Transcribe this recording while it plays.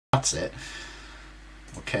That's it.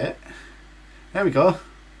 Okay. There we go.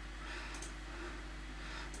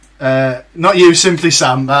 Not you, simply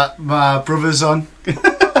Sam. My brother's on.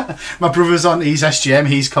 My brother's on. He's SGM.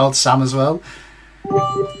 He's called Sam as well.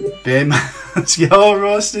 Bim. Yo,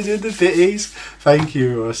 Roasted in the bitties. Thank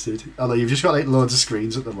you, Roasted. Although you've just got like loads of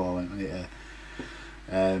screens at the moment.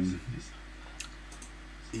 I'll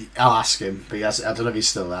ask him, but I don't know if he's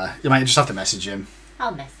still there. You might just have to message him.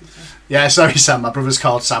 I'll message him. Yeah, sorry Sam, my brother's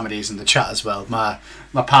called Sam and he's in the chat as well. My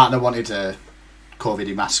partner wanted a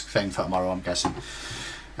COVID mask thing for tomorrow, I'm guessing.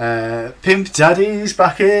 Pimp Daddy's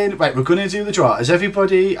back in. Right, we're going to do the draw. Is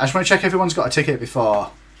everybody... I just want to check everyone's got a ticket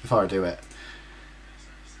before I do it.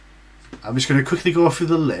 I'm just going to quickly go through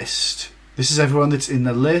the list. This is everyone that's in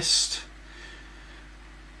the list.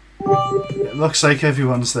 It looks like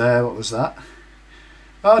everyone's there. What was that?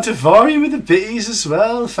 Oh, Devorian with the bitties as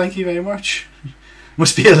well. Thank you very much.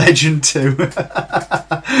 Must be a legend too.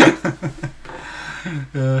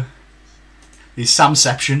 It's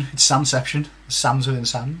Samception. It's Samception. Sam's within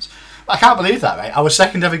Sam's. I can't believe that, right? Our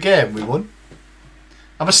second ever game, we won.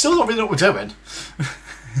 And I still don't really know what we're doing.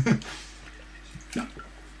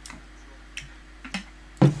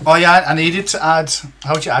 Oh yeah, I needed to add...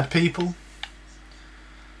 How would you add people?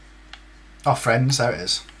 Oh, friends, there it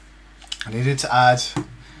is. I needed to add...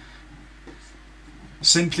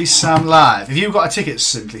 Simply Sam Live. If you've got a ticket,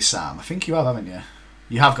 Simply Sam. I think you have, haven't you?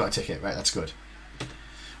 You have got a ticket, right, that's good.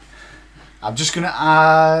 I'm just going to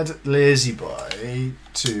add Lazy Boy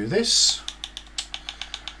to this.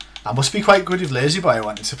 I must be quite good if Lazy Boy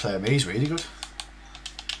wanted to play me. He's really good.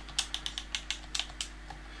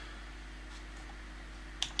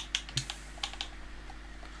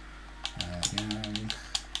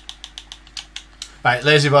 Right,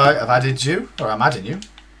 Lazy Boy, I've added you, or I'm adding you.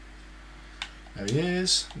 There he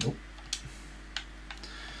is. Nope.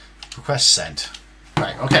 Request sent.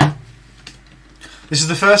 Right, okay. This is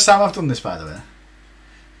the first time I've done this, by the way.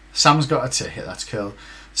 Sam's got a ticket, that's cool.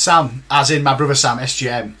 Sam, as in my brother Sam,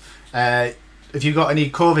 SGM. Have you got any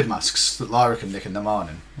COVID masks that Laura can nick in the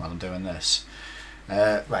morning while I'm doing this?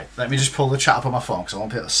 Right, let me just pull the chat up on my phone because I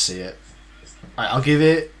won't be able to see it. Right, I'll give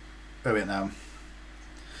it... Wait now.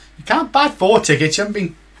 You can't buy 4 tickets. You haven't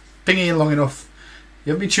been pinging in long enough.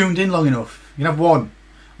 You haven't been tuned in long enough. You can have 1.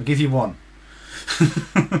 I'll give you 1.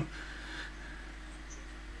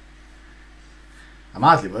 I'm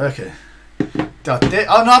hardly working. Oh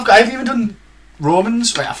no, I haven't even done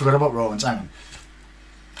Romans. Right, I forgot about Romans. Hang on.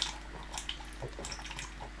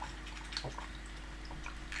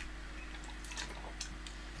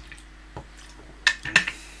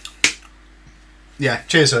 Yeah,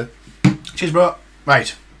 cheers, sir. Cheers, bro.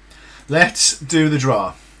 Right. Let's do the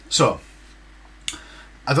draw. So,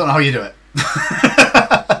 I don't know how you do it.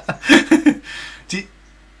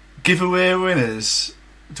 Giveaway winners.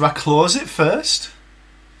 Do I close it first?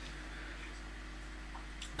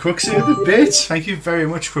 Crooksy with the bits. Thank you very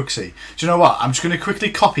much, Crooksy. Do you know what? I'm just going to quickly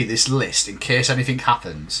copy this list in case anything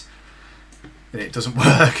happens and it doesn't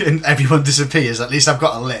work and everyone disappears. At least I've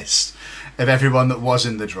got a list of everyone that was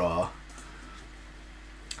in the draw.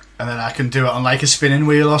 And then I can do it on like a spinning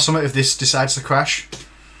wheel or something if this decides to crash.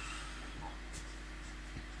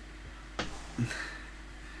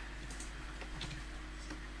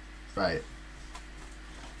 Right.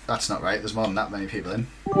 That's not right. There's more than that many people in.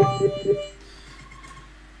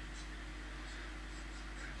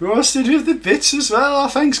 Roasted with the bits as well. Oh,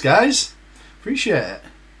 thanks, guys. Appreciate it.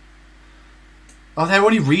 Are there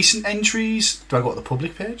only recent entries? Do I go to the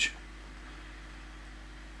public page?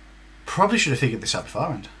 Probably should have figured this out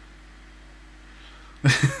beforehand.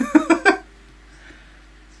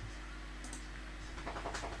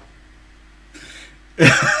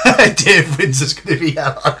 Dave Windsor's going to be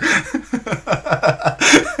yellow.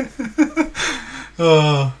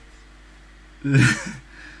 Oh.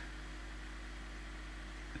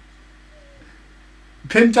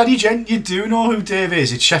 Pimp Daddy Gent, you do know who Dave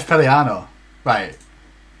is. It's Chef Pelliano. Right.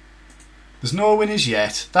 There's no winners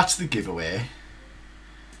yet. That's the giveaway.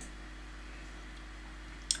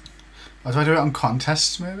 Or do I do it on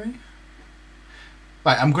contests, maybe?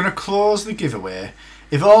 Right, I'm going to close the giveaway.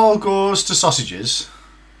 If all goes to sausages,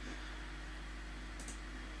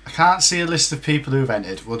 I can't see a list of people who've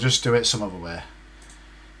entered. We'll just do it some other way.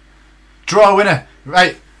 Draw a winner.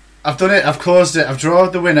 Right, I've done it. I've closed it. I've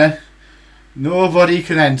drawn the winner. Nobody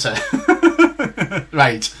can enter.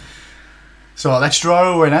 Right. So let's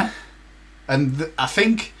draw a winner. And I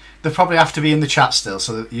think they probably have to be in the chat still.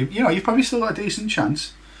 So that you know, you've probably still got a decent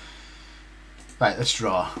chance. Right, let's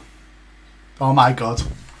draw. Oh my god.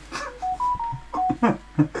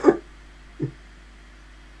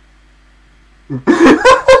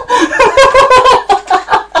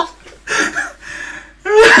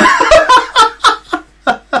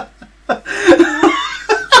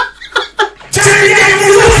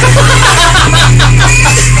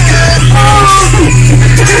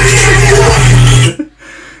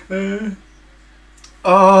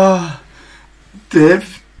 Oh,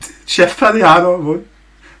 Dave, Chef Padiano won.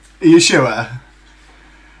 Are you sure?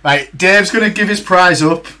 Right, Dave's going to give his prize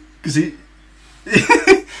up because he.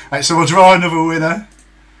 Right, so we'll draw another winner.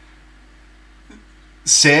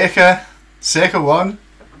 Seika won.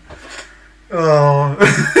 Oh.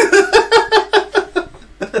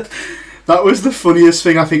 That was the funniest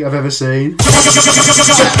thing I think I've ever seen.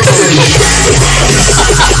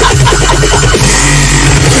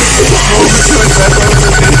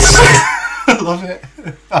 I love it.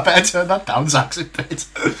 I better turn that down, Zach's a bit.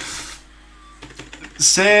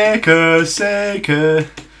 Seika.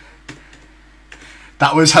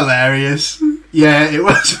 That was hilarious. Yeah, it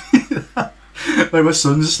was. Like my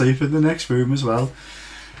son's asleep in the next room as well.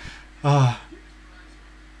 Oh.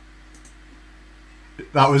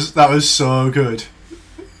 That was so good.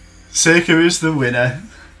 Seika is the winner.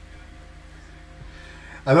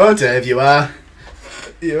 I know, Dave, you are.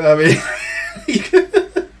 I mean.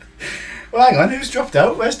 Well, hang on, who's dropped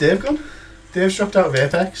out? Where's Dave gone? Dave's dropped out of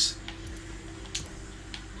Apex.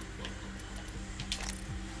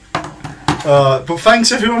 But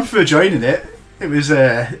thanks everyone for joining it. It was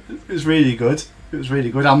really good. It was really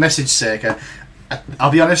good. I'll message Seika.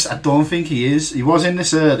 I'll be honest, I don't think he is. He was in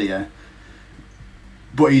this earlier,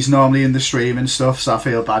 but he's normally in the stream and stuff, so I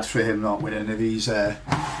feel bad for him not winning. If he's, I'll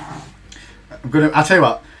tell you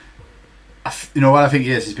what. You know what I think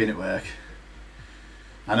he is? He's been at work.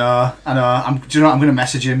 I know. Do you know what? I'm going to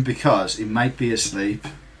message him because he might be asleep.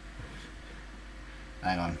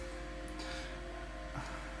 Hang on.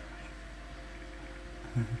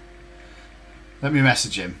 Let me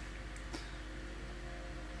message him.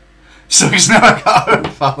 So he's never got a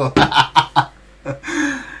follow.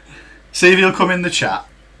 See if he'll come in the chat.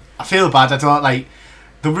 I feel bad. I don't like.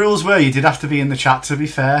 The rules were you did have to be in the chat, to be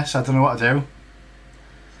fair, so I don't know what to do.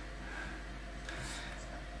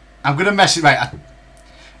 I'm going to message. Right,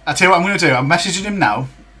 I'll tell you what I'm going to do. I'm messaging him now.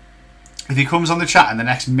 If he comes on the chat in the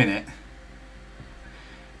next minute,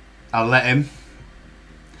 I'll let him.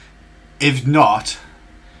 If not,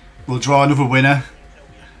 we'll draw another winner.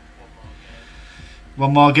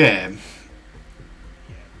 One more game.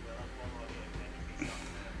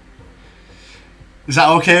 Is that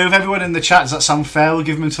okay with everyone in the chat? Does that sound fair? We'll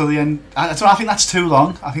give them until the end. I think that's too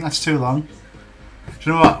long. Do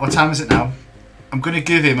you know what? What time is it now? I'm going to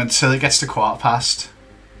give him until it gets to 15:15.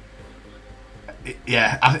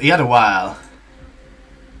 Yeah, he had a while.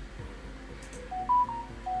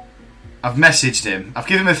 I've messaged him. I've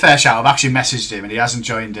given him a fair shout. I've actually messaged him and he hasn't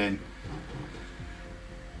joined in.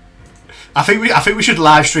 I think we should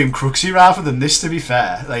live stream Cruxy rather than this, to be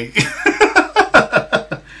fair. Like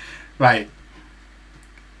right.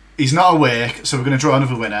 He's not awake, so we're going to draw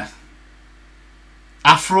another winner.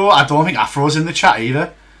 Afro, I don't think Afro's in the chat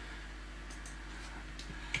either.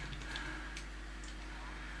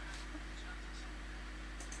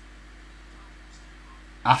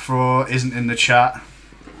 Afro isn't in the chat.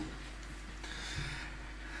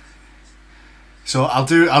 So I'll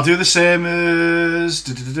do the same as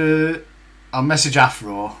I'll message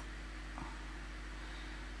Afro.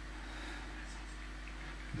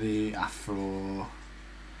 The Afro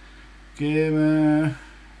gamer.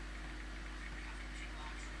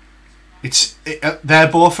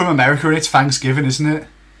 They're both from America and it's Thanksgiving, isn't it?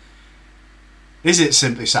 Is it,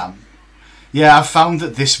 Simply Sam? Yeah, I've found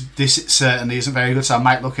that this certainly isn't very good, so I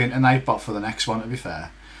might look into Nightbot for the next one, to be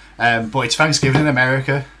fair. But it's Thanksgiving in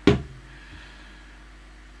America.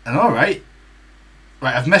 And alright.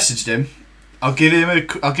 Right, I've messaged him. I'll give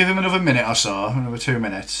him another minute or so, another 2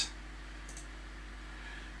 minutes.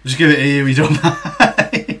 Just give it to you, you don't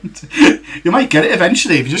mind. You might get it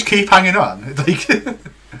eventually if you just keep hanging on. Like,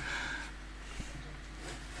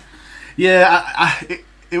 yeah,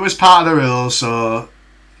 it was part of the rules, so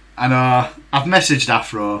I know. I've messaged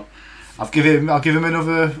Afro. I'll give him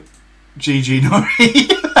another GG Nori.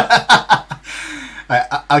 Right,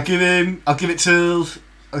 I'll give him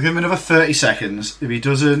another 30 seconds. If he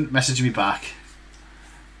doesn't message me back,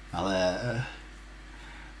 I'll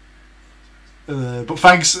but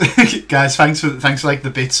thanks guys, thanks for like the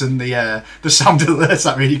bits and the sound alerts.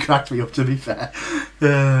 That really cracked me up, to be fair.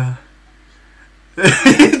 that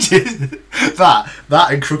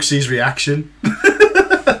and Cruxy's reaction.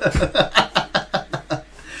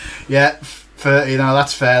 Yeah, 30 now,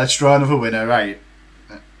 that's fair. Let's draw another winner. Right,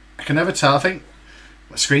 I can never tell. I think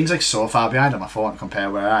my screen's like so far behind on my phone compared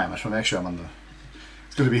to where I am. I just want to make sure I'm on the...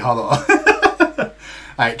 It's going to be hollow.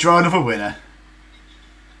 Right, draw another winner.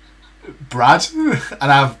 Brad,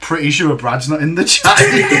 and I'm pretty sure Brad's not in the chat.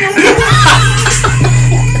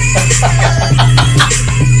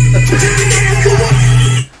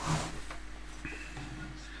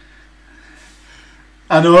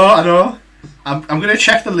 I know. I'm going to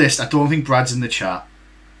check the list. I don't think Brad's in the chat.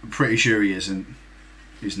 I'm pretty sure he isn't.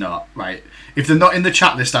 He's not. Right. If they're not in the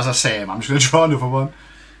chat list as I say him, I'm just going to draw another one.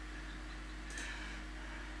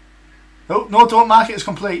 Oh, no, don't mark it as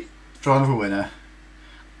complete. Draw another winner.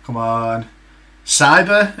 Come on.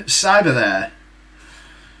 Cyber there.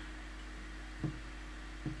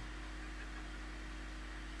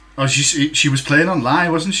 Oh, she was playing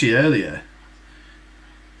online, wasn't she, earlier?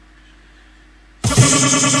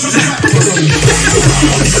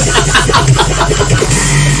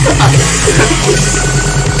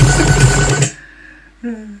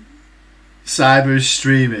 Cyber's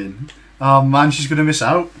streaming. Oh man, she's gonna miss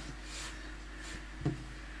out.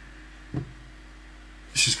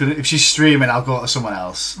 If she's streaming, I'll go to someone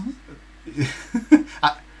else.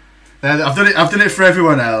 I've done it for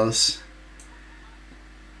everyone else.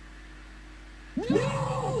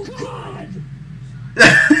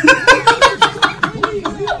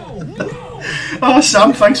 Oh,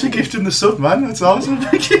 Sam, thanks for gifting the sub, man. That's awesome.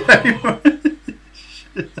 Thank you very much.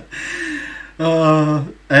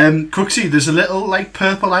 Crooksy, there's a little like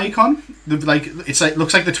purple icon. Looks like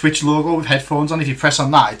the Twitch logo with headphones on. If you press on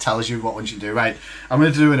that, it tells you what one you do. Right, I'm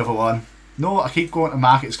gonna do another one. No, I keep going to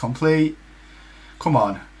mark it's complete. Come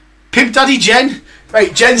on, Pimp Daddy Jen.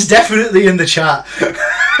 Right, Jen's definitely in the chat.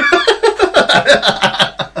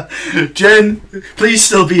 Jen, please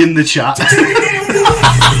still be in the chat.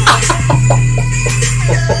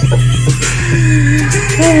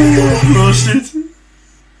 Roasted.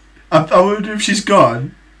 I wonder if she's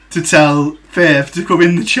gone to tell Faith to come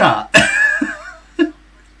in the chat.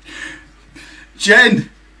 Jen,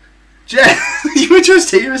 you were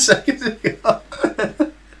just here a second ago.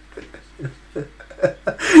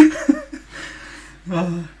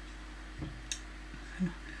 Oh.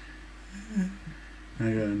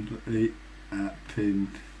 Hang on, let me pin.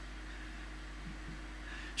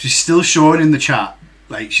 She's still showing in the chat,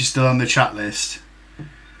 like she's still on the chat list.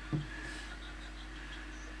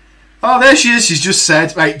 Oh, there she is. She's just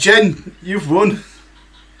said, right, Jen, you've won.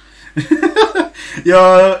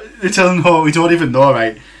 You're telling her we don't even know,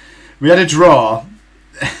 right? We had a draw.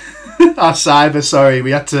 Our Cyber, sorry, we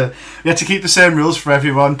had to keep the same rules for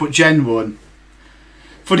everyone, but Jen won.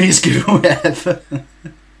 Funniest giveaway ever.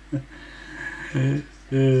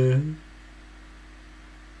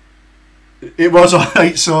 It was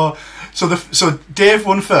alright. So Dave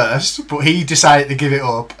won first, but he decided to give it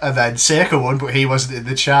up, and then Seika won, but he wasn't in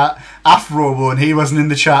the chat. Afro won, he wasn't in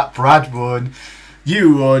the chat. Brad won,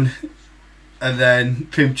 you won, and then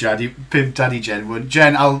Pimp Daddy Jen won.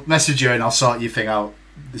 Jen, I'll message you and I'll sort your thing out.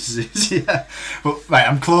 This is it, yeah. But right,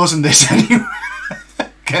 I'm closing this anyway.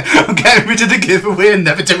 I'm getting rid of the giveaway and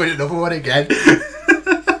never doing another one again.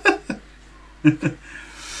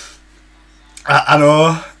 I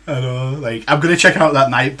know. Like, I'm gonna check out that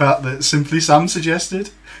night bat that Simply Sam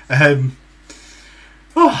suggested. That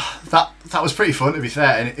was pretty fun, to be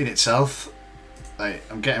fair, in itself. Like,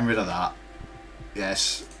 I'm getting rid of that.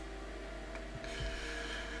 Yes.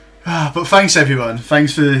 But thanks everyone.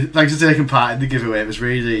 Thanks for taking part in the giveaway. It was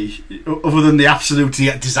really, other than the absolute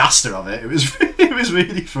disaster of it, it was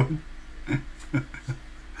really fun.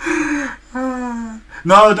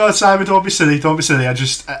 No, Simon, don't be silly.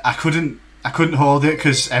 I couldn't hold it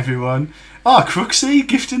because everyone. Oh, Crooksy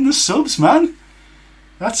gifting the subs, man.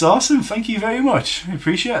 That's awesome. Thank you very much. I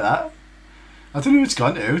appreciate that. I don't know who it's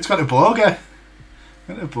gone to. It's gone to Borger.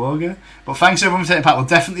 But thanks everyone for taking part. We'll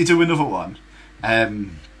definitely do another one.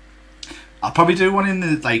 I'll probably do one in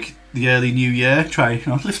the early new year. Try,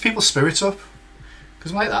 lift people's spirits up.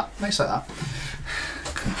 Because I like that. Nice like that.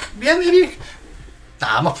 Yeah, maybe.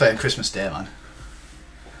 Nah, I'm not playing Christmas Day, man.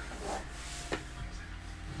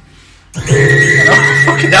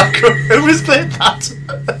 Fucking hell, who was playing that?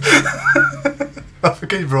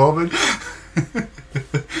 Fucking Roman.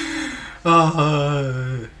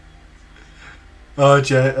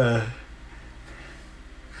 Jen.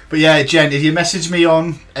 But yeah, Jen, if you message me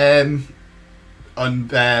on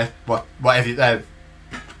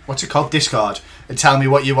what's it called, Discord, and tell me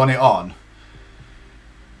what you want it on.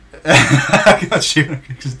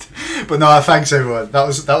 But no, thanks everyone. That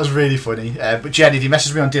was really funny. But Jen, if you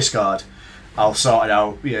message me on Discord, I'll sort it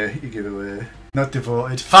out. Yeah, you give away. Not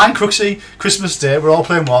devoted. Fine, Crooksy. Christmas Day. We're all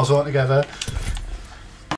playing Warzone together.